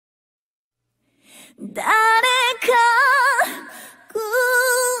誰か空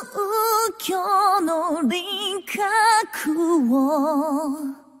虚の輪郭を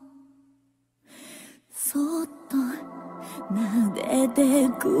そっと撫でて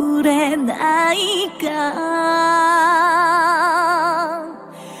くれないか。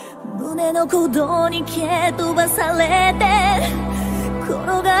胸の鼓動に蹴飛ばされて転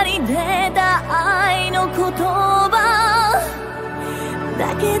がり出た愛の言葉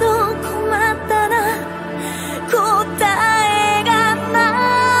だけど困ったら答えがな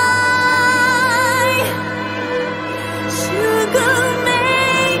い宿命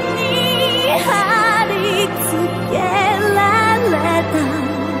に貼り付けられた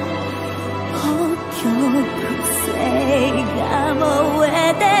北極星が燃え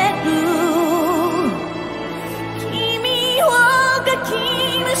てる君をかき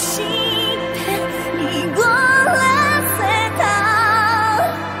むして濁らせた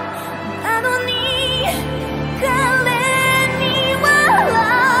なのに彼に笑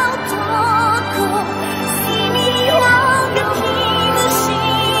うとこ君をかきむし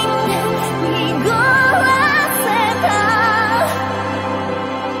て濁らせた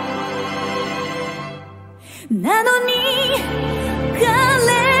なのに彼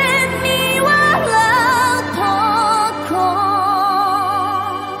に笑うとこ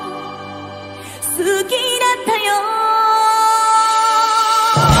好きだったよ。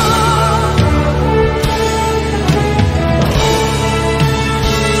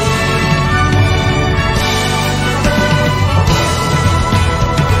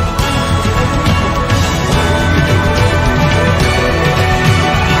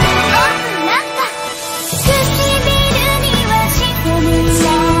なんか唇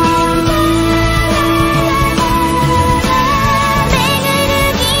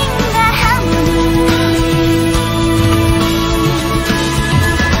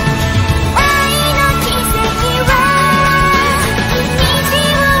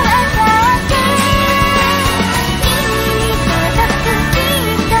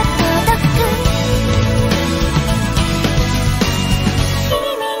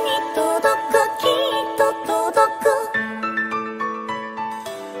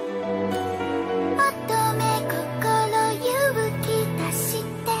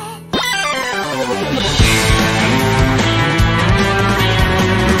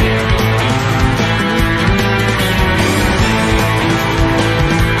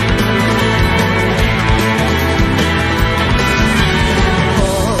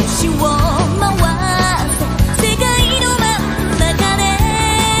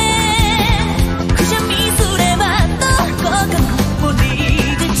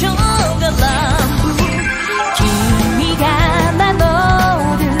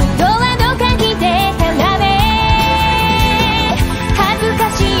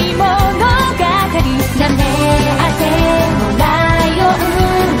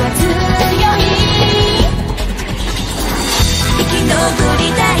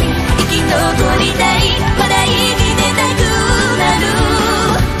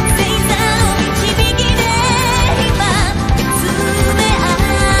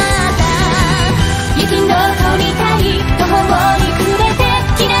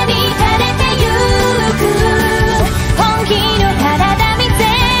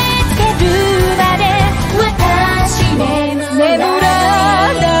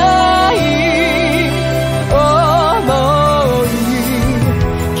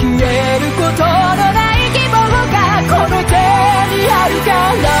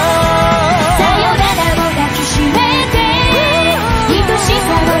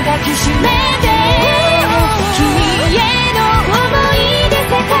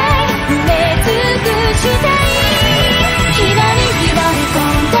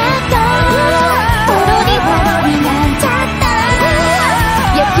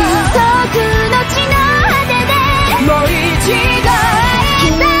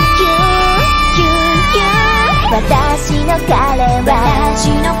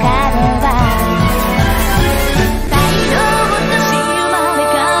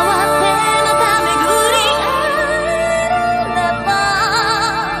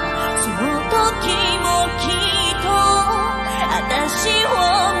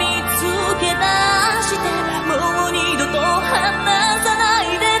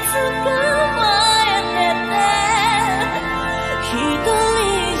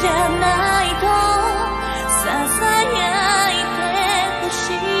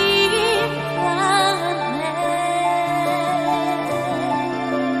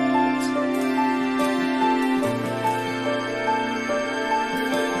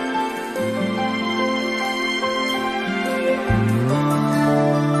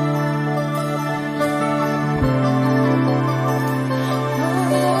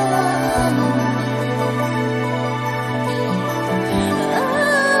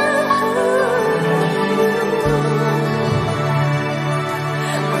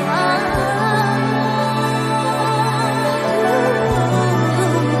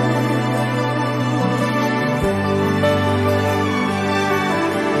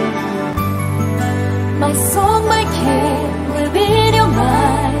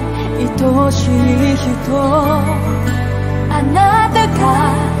しい人、あなたが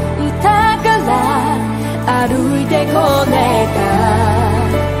いたから歩いてこれた。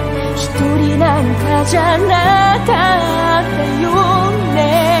一人なんかじゃなかったよね。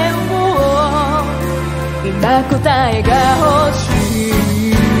今答えが欲しい。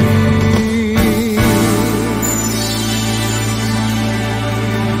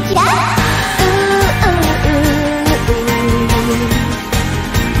キラッ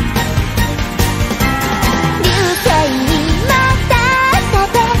流星にまたた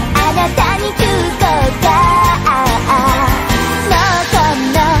てあなたに聞こうか。のこ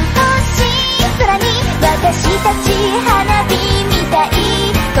の星空に私たち花火みたい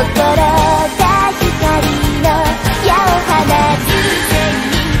心が光の矢を放つ。流星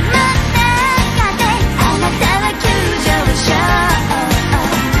にまたたてあなたは急上昇。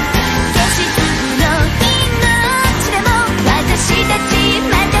消し粒の命でも私たち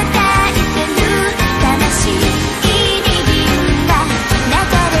また抱いてる。悲しい二輪が流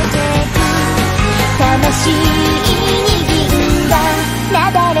れてく。悲しい二輪が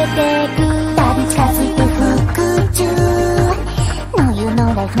流れてく。旅近づいて服中の湯の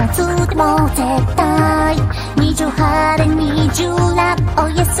ライフのつでも絶対20晴れ20ラお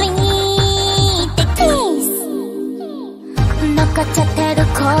やすみってキス残っちゃってる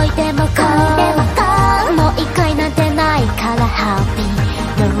恋でも恋もう一回なんてないから Happy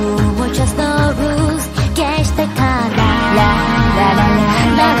No more just the rules 消してからラララ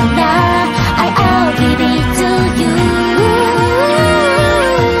ラララ I'll give it to you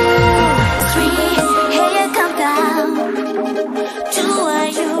Three here come down Two are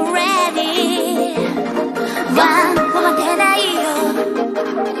you ready One も待てないよ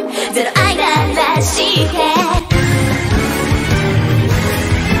ゼロ愛ならして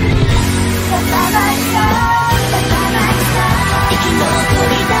生き残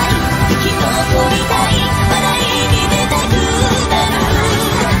りたい生き残りたい笑いに出たくなる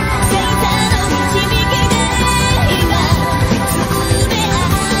星座の導きで今進め合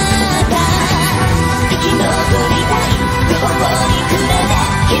った生き残りたい両方にくれて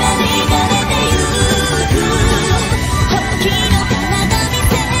きらめかれてゆくほっきの花が見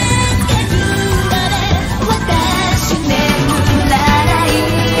せつけるまで私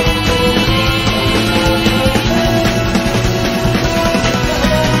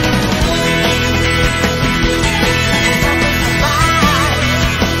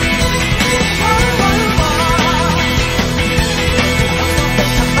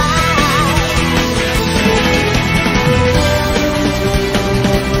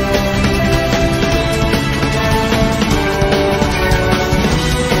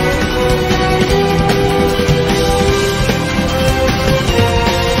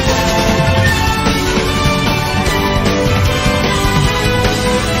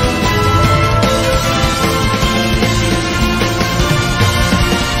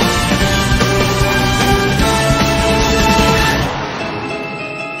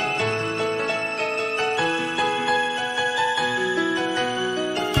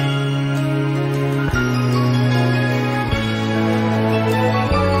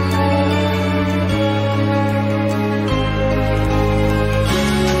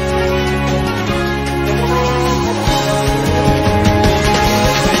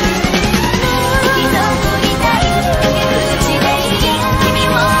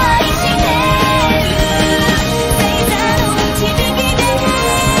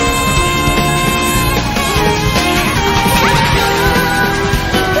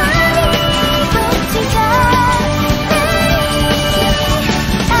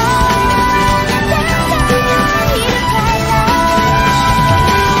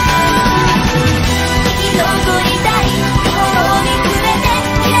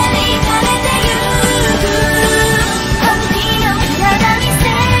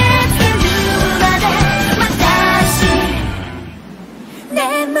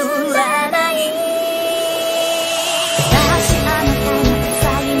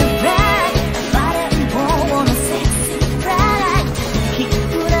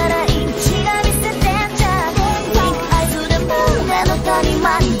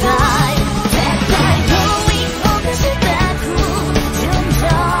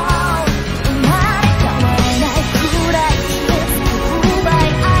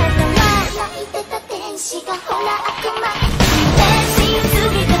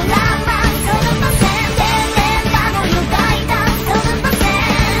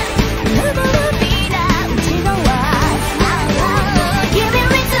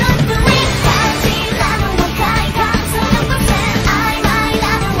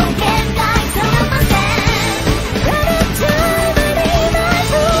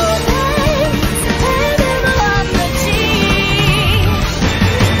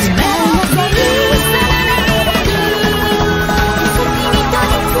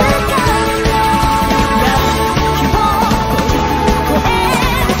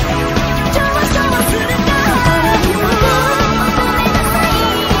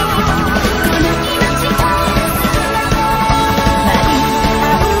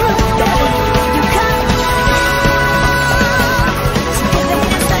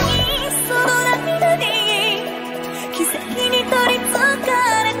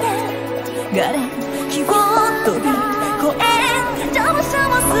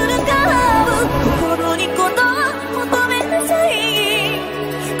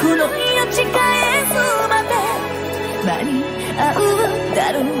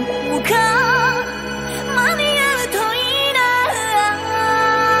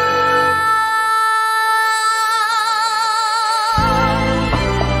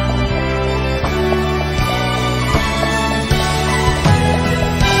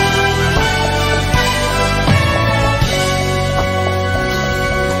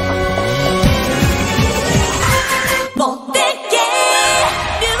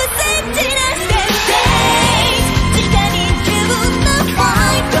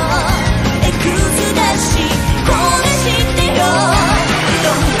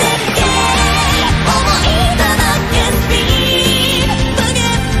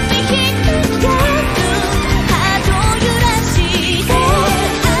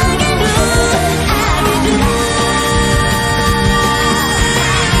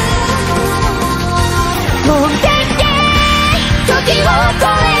越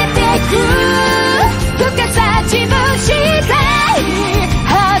えてく深さ自分次第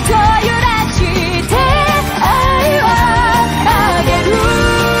ハートを揺らして愛をあげる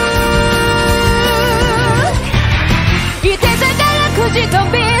いて座からくじ扉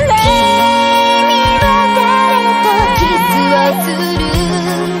君は誰とキスをする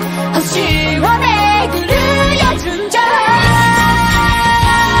星を巡るよ純情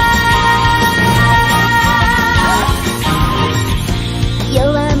弱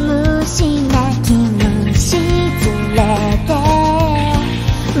虫な気にしずれて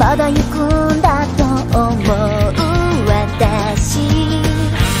まだ行くんだと思う私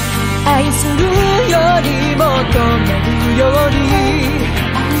愛するより求めるより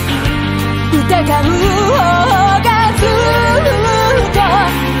疑う方がずっと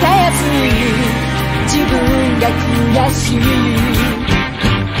たやすい自分が悔しい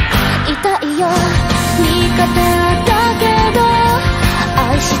痛いよ味方だけど愛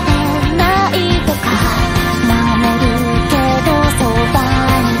してないとか舐めるけどそば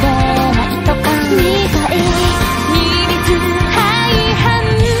に出ないとか苦い二律背反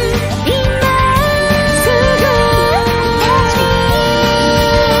今すぐ立ち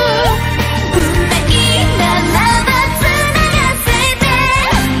運命ならばつながせて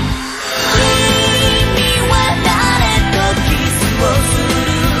君は誰とキスをする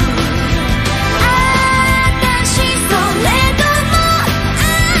私それとも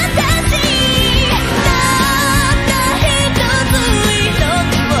私たった一つ命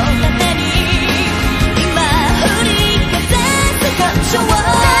を盾に今振りかざす感傷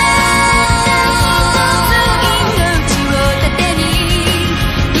をたった一つ命を盾に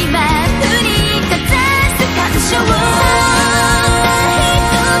今振りかざす感傷をたった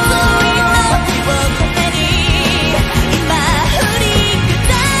一つ命を盾に今振りか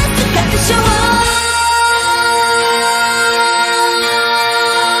ざす感傷を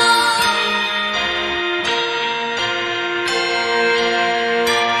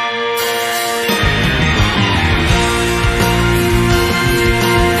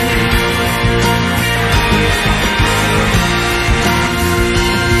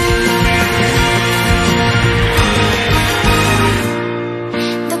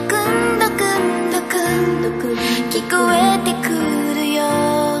ドクンドクンドクンドクン聞こえてくるよ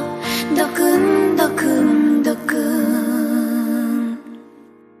ドクンドクンドクン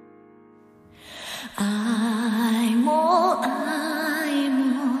愛も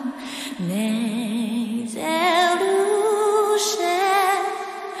내제루셰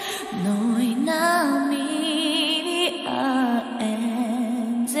너의 남이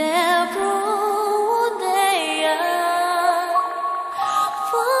아엔제 브로데야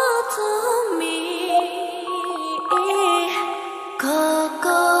for me ここ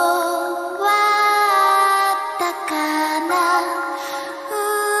は高な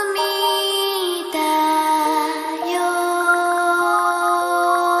海だよ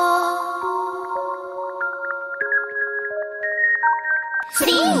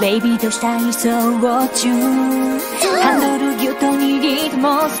ベイビーとしたい操中ハンドルギュッと握って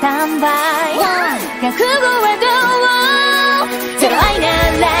もスタンバイ覚悟は